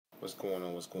What's going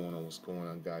on? What's going on? What's going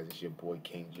on, guys? It's your boy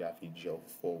King Jaffe Joe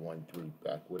 413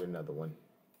 back with another one.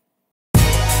 I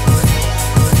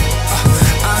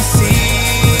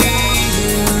see you,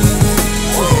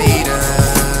 haters.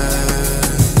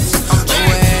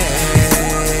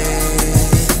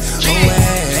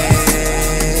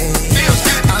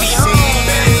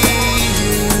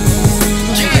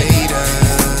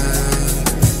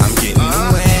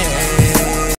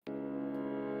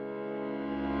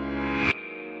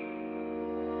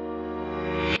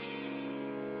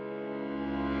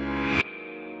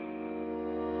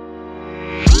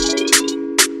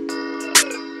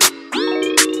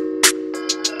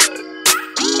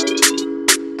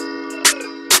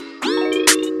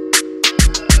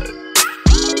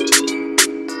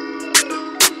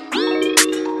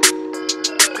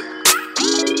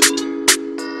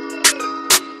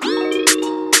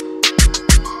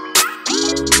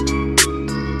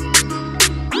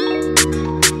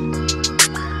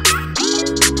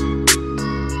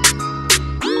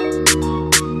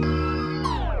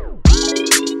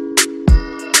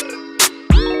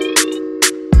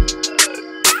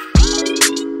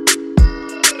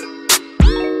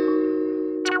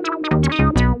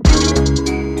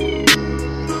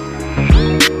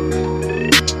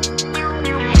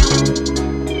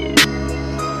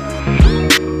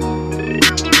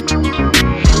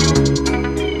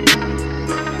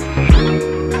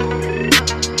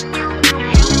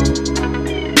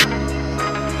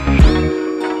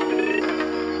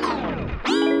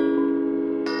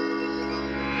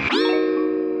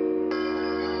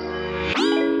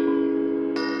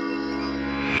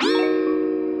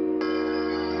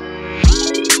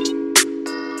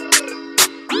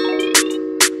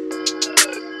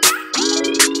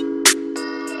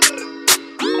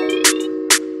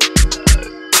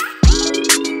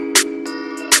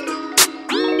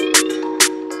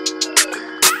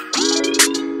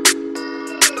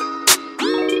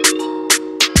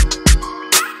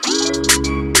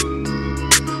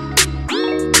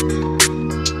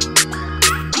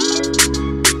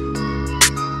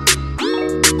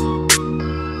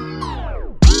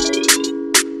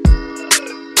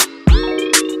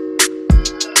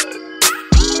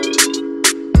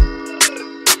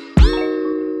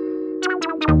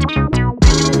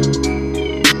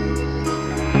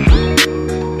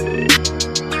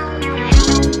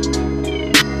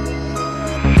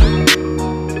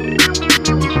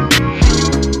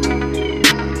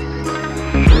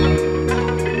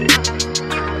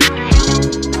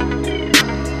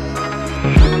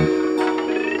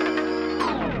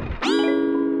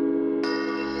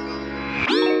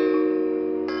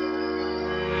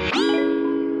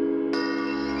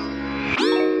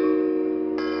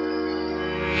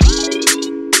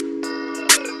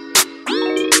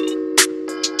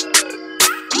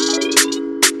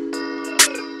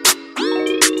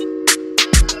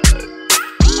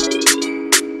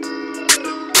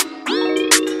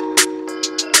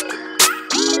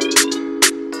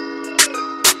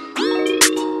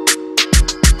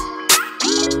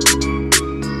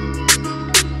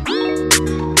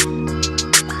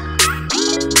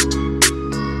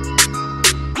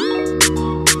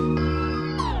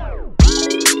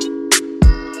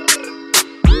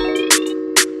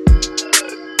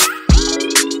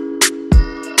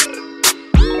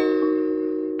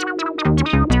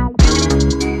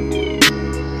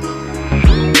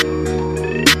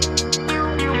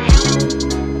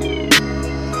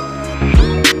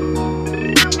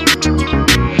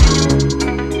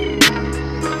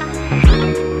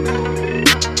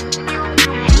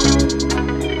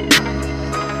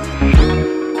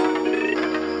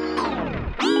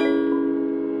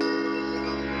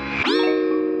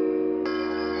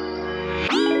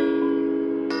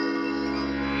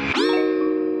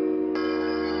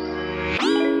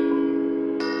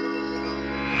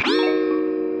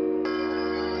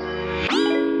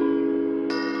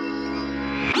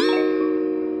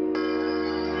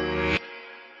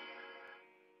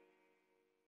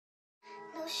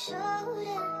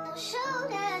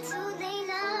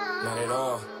 Not at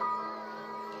all.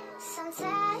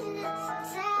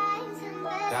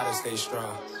 Gotta stay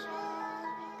strong.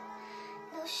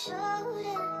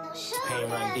 Pain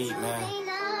run deep, man.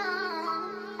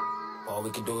 All we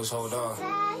can do is hold on.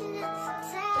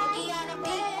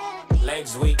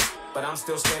 Legs weak, but I'm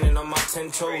still standing on my 10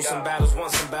 toes. Some battles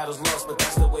won, some battles lost, but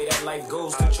that's the way that life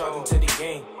goes. Still charging to the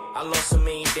game. I lost so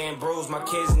many damn bros, my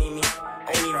kids need me.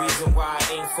 Only reason why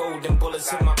I ain't folding bullets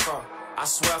hit my car. I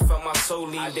swear I felt my soul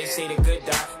leave. They say the good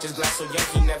die, just glass so young,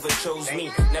 he never chose me.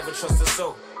 Never trust a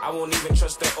soul, I won't even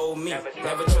trust the old me.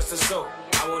 Never trust a soul,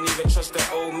 I won't even trust the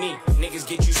old me. Niggas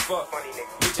get you fucked.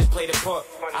 Bitches play the part.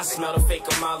 I smell the fake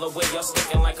a mile away. Y'all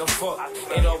sticking like a fork.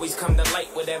 It always come to light.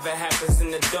 Whatever happens in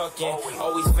the dark, and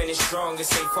always finish strong and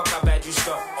say fuck how bad you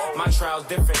start. My trial's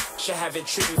different. Should have a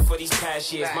tribute for these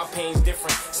past years. My pain's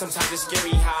different. Sometimes it's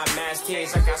scary how I mask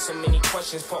tears. I got so many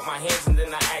questions. Put my hands and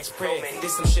then I ask prayer. Did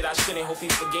some shit I shouldn't. Hope he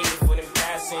forgave me for them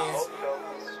past sins.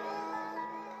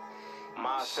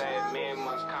 My sad man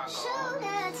must conquer all.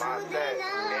 My sad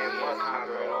man must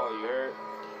conquer it all, you heard?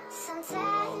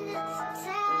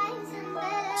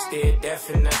 Stared death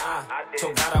in the eye.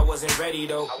 Told God I wasn't ready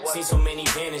though. Seen so many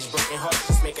vanish. Broken hearts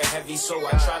just make a heavy soul.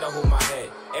 I try to hold my head.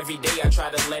 Every day I try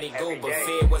to let it go. But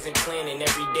fear wasn't planning.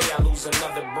 Every day I lose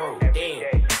another bro.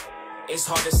 Damn. It's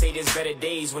hard to say there's better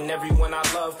days when everyone I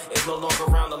love is no longer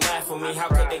around to laugh with me. How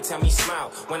could they tell me smile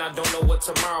when I don't know what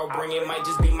tomorrow bring? It might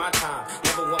just be my time.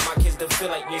 Never want my kids to feel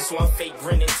like me, so I'm fake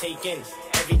grin and take in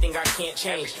everything I can't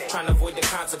change. Trying to avoid the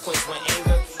consequence when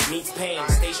anger meets pain.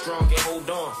 Stay strong and hold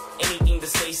on. Anything to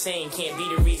stay sane. Can't be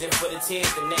the reason for the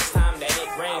tears the next time that it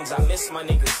rains. I miss my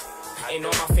niggas. Ain't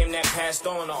all my fam that passed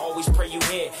on. I always pray you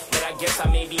here, but I guess I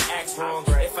maybe act wrong.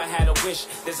 If I had a wish,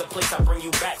 there's a place I bring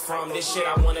you back from. This shit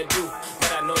I wanna do,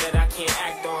 but I know that I can't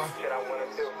act on. Shit I wanna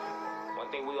do. One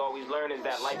thing we always learn is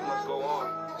that life must go on.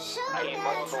 I ain't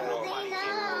also nobody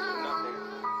can't do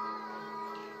nothing.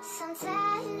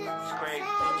 It's crazy.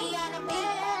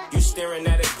 You staring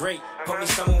at a great. Put me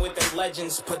someone with them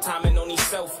legends. Put time in on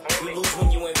yourself. You lose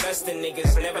when you invest in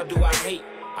niggas. Never do I hate.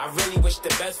 I really wish the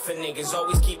best for niggas.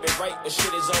 Always keep it right, but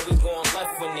shit is always going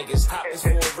left with niggas. Top is for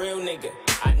a real nigga.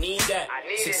 I need that.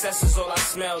 Success is all I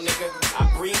smell, nigga.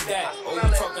 I breathe that. Oh,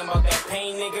 you talking about that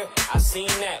pain, nigga? I seen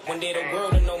that. One day the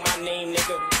world will know my name,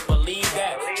 nigga. Believe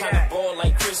that. Tryna ball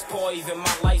like Chris Paul. Even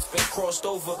my life's been crossed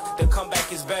over. The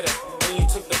comeback is better. When you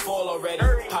took the fall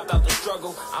already, popped out the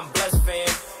struggle. I'm blessed, fam.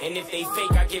 And if they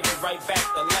fake, I give it right back.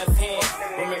 The left hand.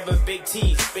 Remember big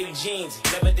tees, big jeans.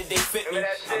 Never did they fit me.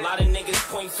 A lot of niggas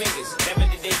point fingers. Never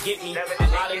did they get me. A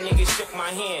lot of niggas shook my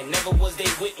hand. Never was they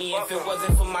with me. If it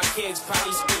wasn't for my kids,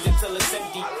 probably squeeze it till it's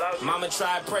empty. Mama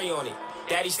tried, pray on it.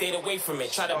 Daddy stayed away from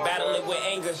it. Tried to battle it with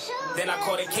anger. Then I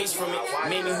caught a case from it.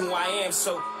 Made me who I am,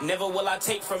 so never will I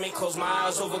take from it. Close my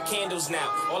eyes over candles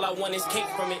now. All I want is cake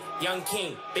from it. Young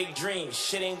king, big dreams.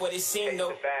 Shit ain't what it seemed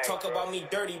though. Talk about me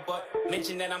dirty, but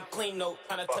mention that I'm clean though.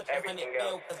 Tryna touch 100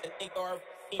 mil, cause the nigga are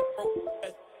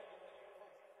broke.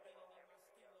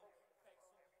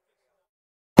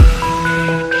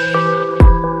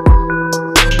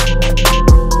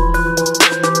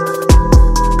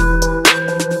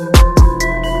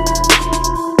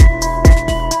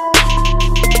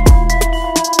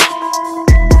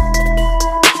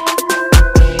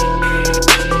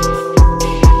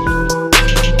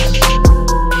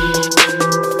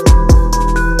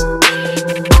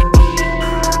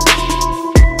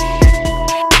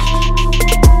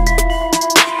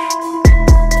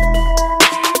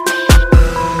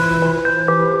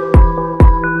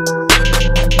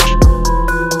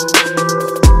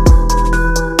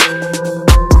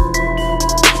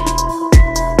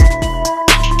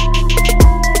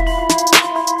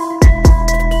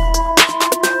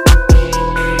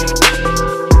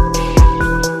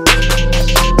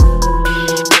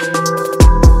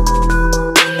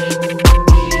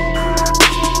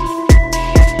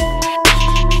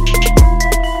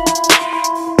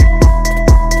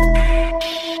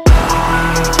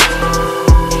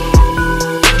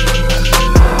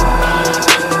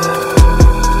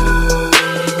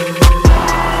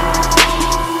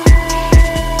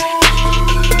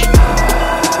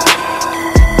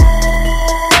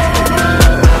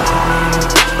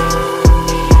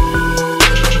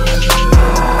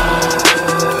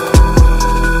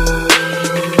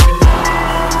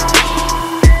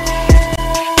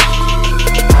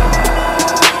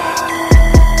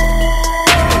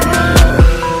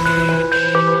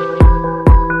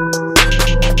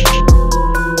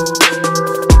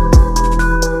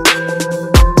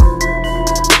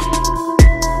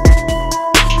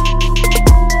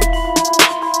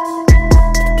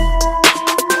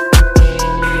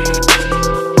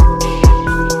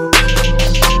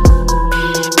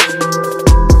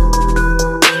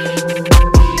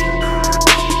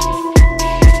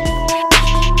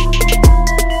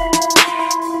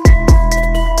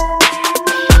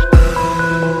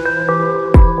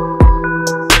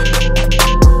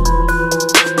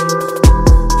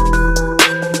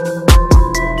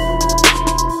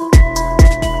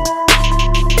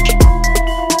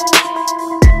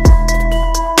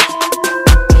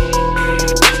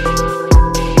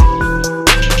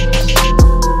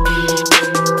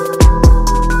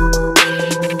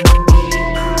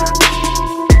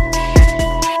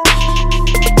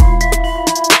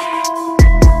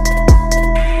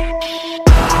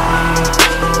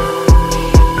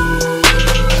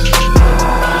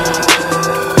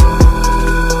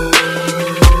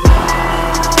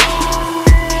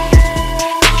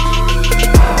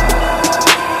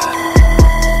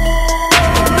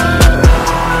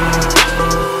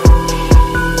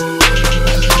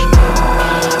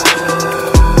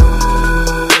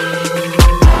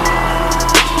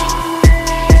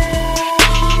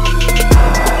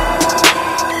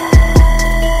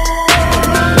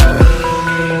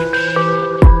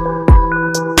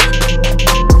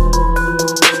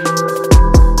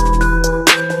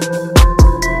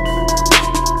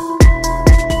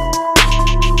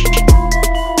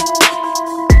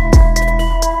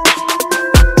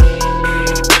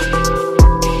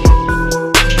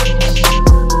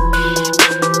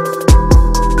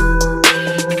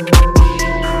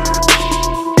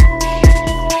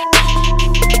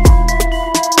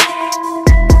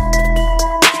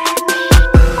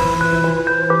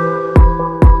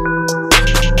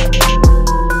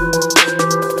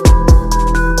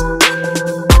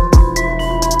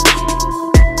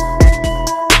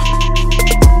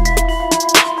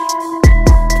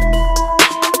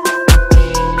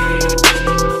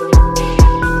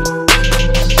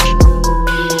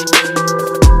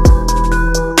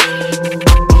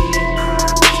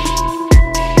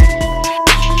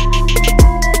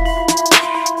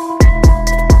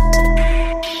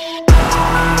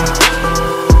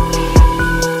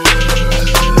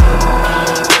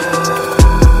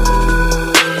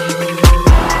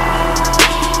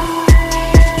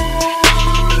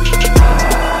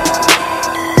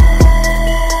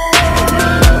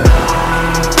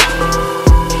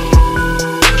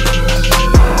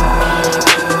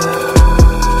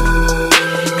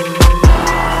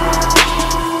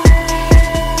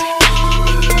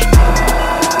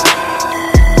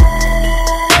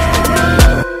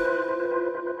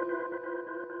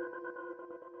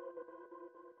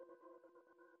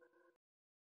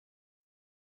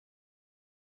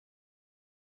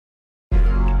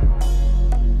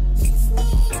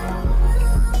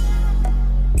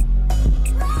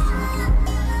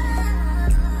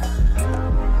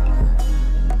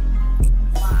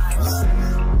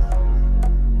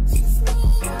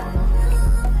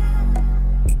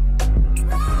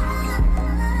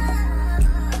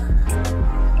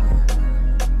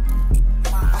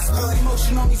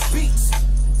 motion on these beats.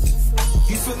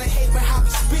 You feel the hate when how we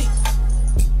speak.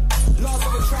 Laws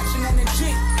of attraction,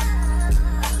 energy.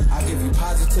 I give you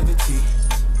positivity.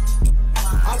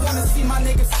 I wanna see my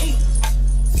niggas eat.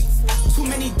 Too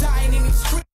many dying in these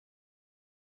streets.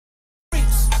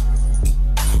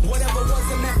 Whatever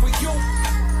wasn't meant for you,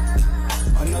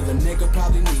 another nigga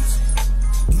probably needs.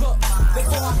 Look,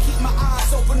 before I keep my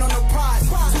eyes open on the prize.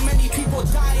 Too many people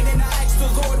dying and I ask the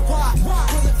Lord why.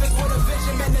 Prolific with a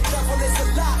vision, man, the devil is a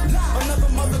lie.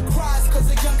 Another mother cries cause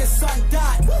the youngest son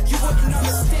died. You wouldn't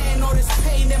understand all this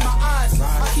pain in my eyes.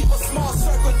 I keep a small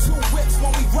circle, 2 whips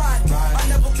when we ride. I've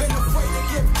never been afraid to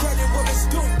give credit where it's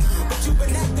due. But you've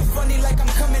been acting funny like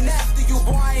I'm coming after you.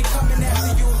 Boy, I ain't coming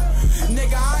after you.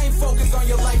 Nigga, I ain't focused on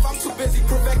your life. I'm too busy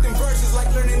perfecting verses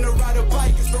like learning to ride a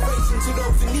bike. Inspiration to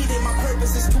those who need it. My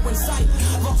purpose is to incite.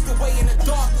 Lost away in the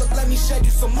dark. Look, let me shed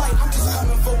you some light. I'm just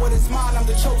coming for what is mine. I'm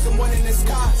the chosen one in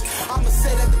disguise. I'ma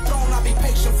sit at the throne. I'll be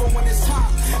patient for when it's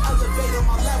time. Elevate on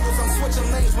my levels. I'm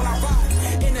switching lanes when I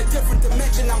ride. In a different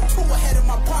dimension. I'm too ahead of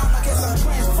my prime. I guess I'm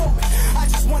transforming. I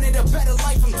just wanted a better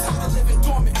life. I'm tired of living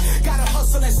dormant. Gotta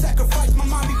hustle and sacrifice. My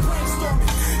mind be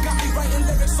brainstorming. Got me writing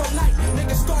lyrics all night.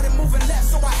 Niggas started moving left,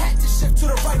 so I had to shift to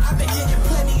the right. I've been getting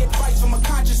plenty advice from a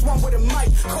conscious one with a mic.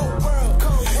 Cold world,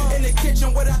 in the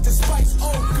kitchen without the spice. Oh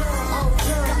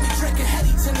girl, got me drinking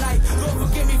Henny tonight. Lord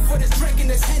forgive me for this drinking.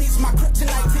 This Henny's my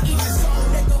kryptonite. To each his own,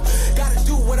 nigga. Gotta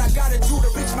do what I gotta do to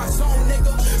reach my zone,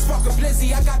 nigga. Spark a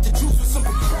blizzy, I got the juice with some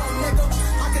control, nigga.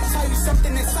 I can tell you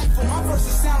something insightful. My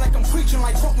verses sound like I'm preaching,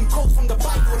 like quoting quotes from the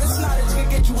Bible. This knowledge can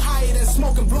get you higher than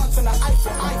smoking blunts on the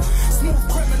Eiffel. Smooth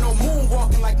criminal,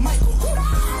 moonwalking like Michael.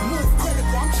 Move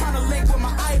critical, I'm trying to link with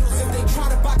my idols. If they try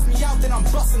to box me out, then I'm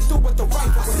busting through with the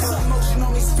rifle. Slow motion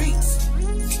on these beats.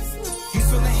 You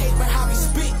feel the hate when how we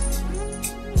speak.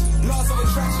 Laws of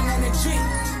attraction, energy.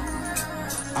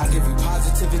 I give you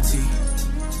positivity.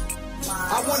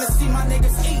 I wanna see my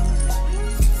niggas eat.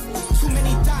 Too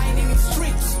many dying in these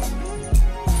streets.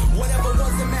 Whatever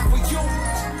wasn't meant for you,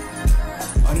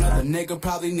 another nigga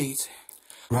probably needs.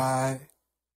 Right.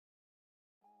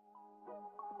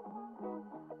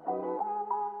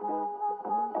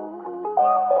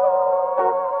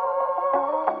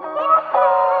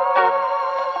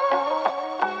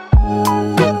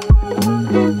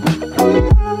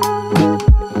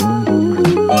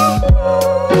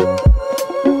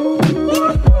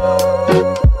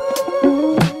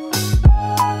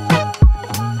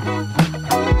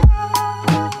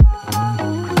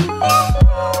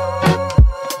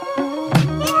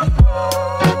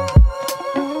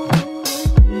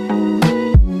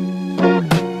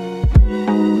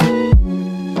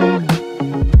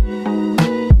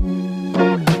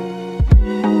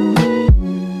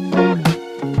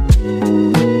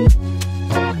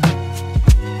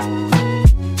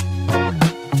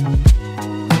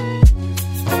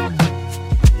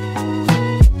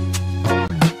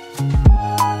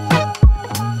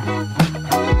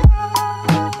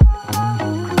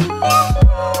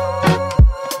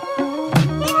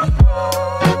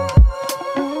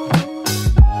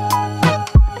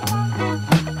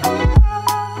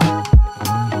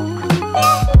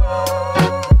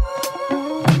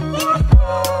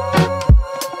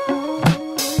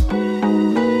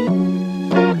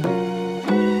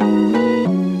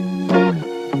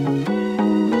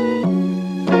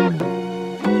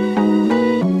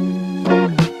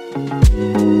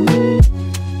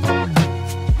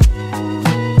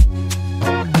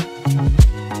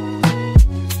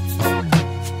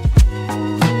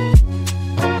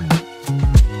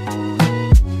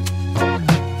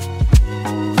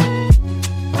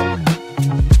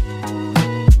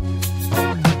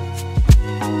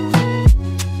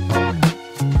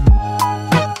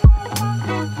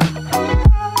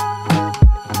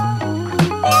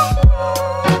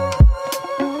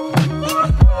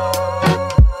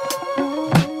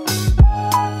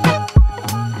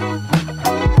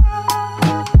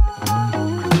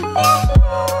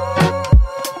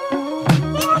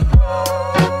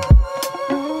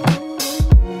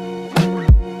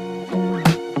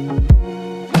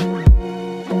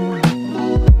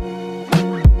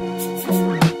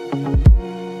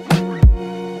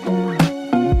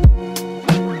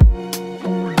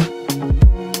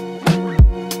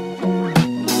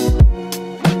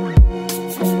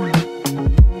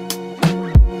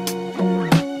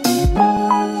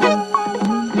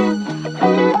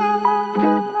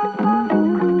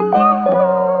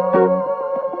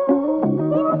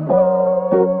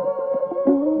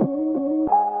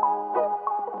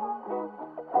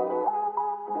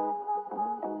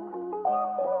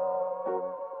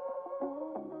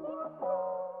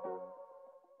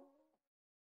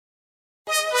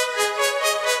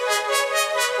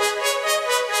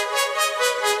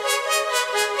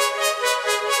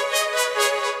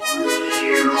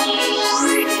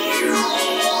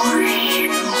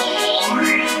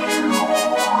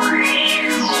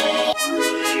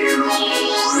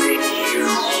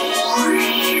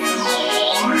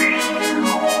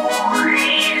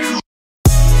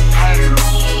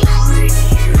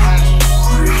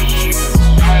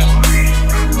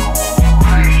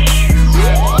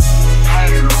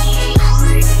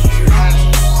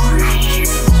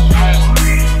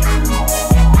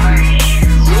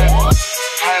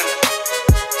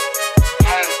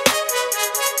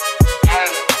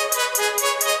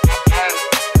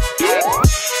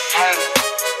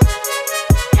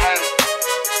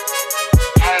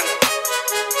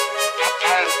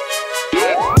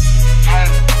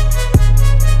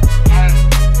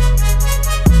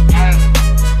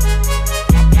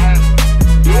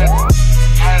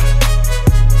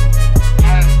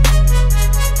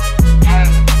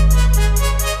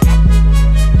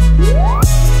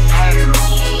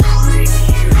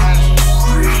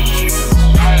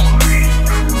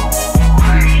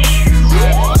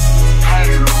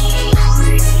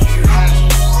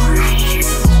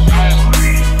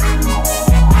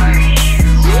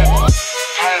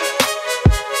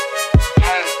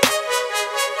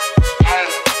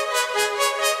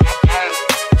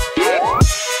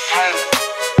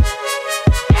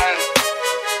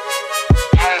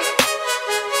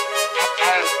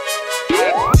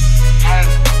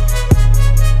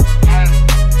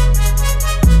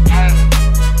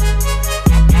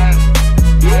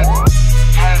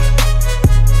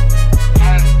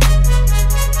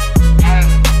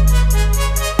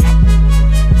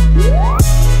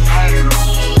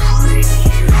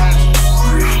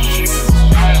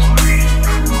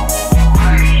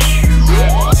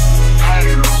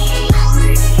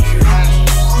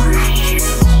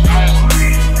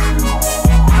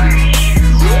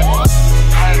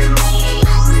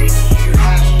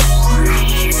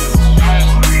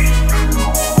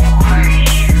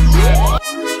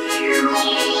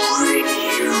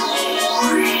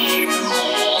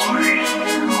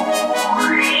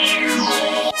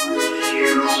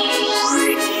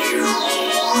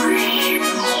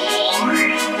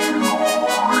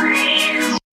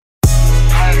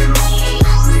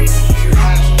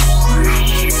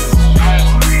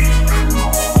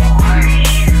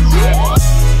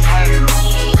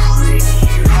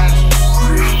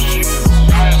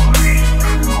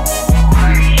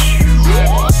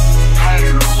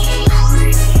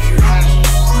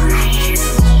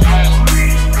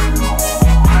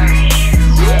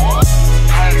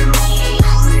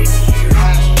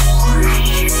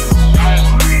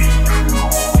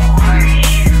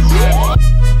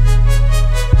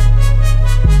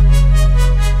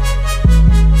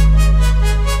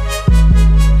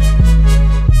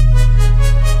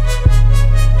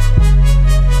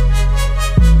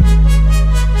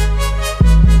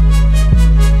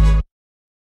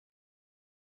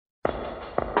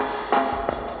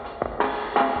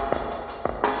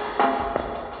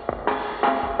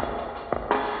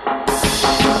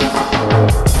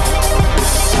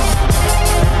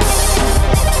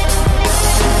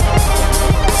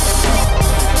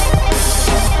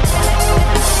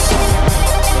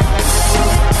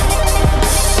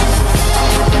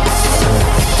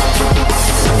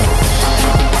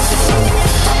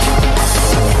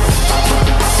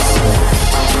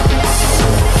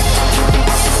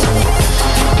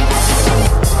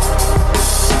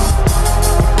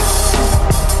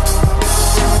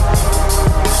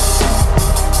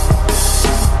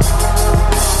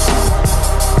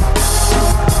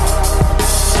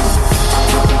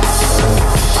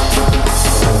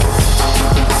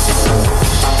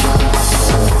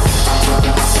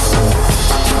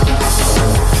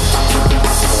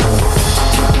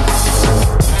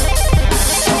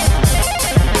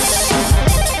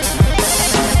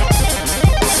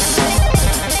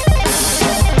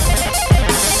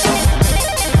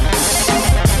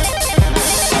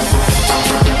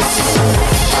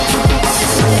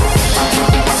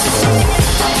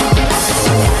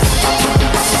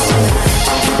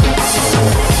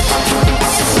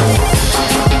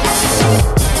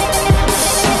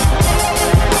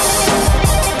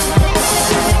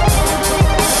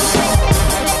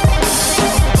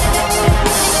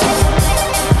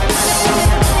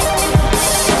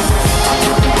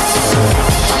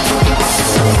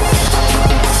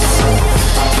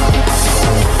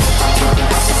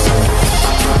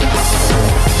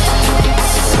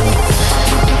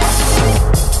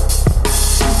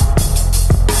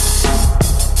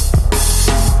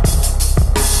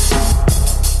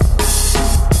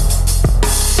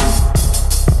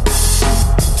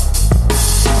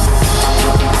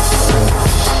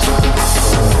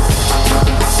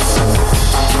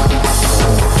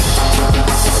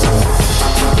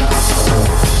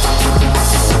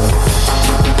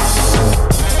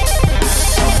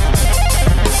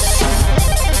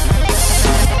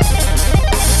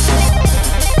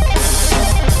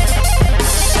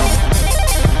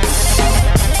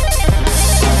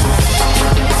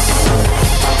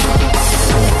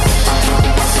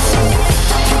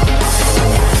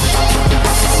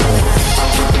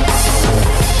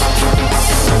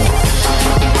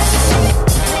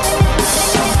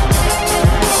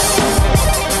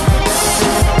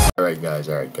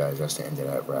 guys, that's the end of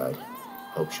that ride.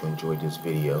 Hope you enjoyed this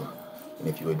video. And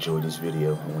if you enjoyed this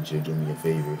video, I want you to do me a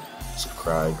favor.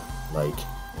 Subscribe, like,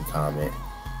 and comment.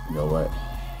 You know what?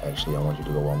 Actually, I want you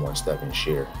to go one more step and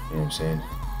share. You know what I'm saying?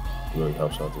 It really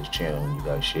helps out this channel when you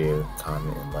guys share,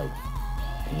 comment, and like.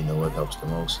 And you know what helps the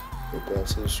most? Hit that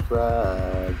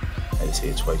subscribe. I had to say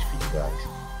it twice for you guys.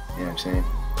 You know what I'm saying?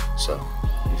 So,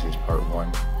 this is part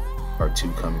 1. Part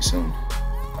 2 coming soon.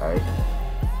 Alright?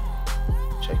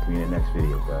 Check me in the next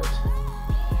video, guys.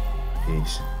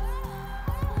 Peace.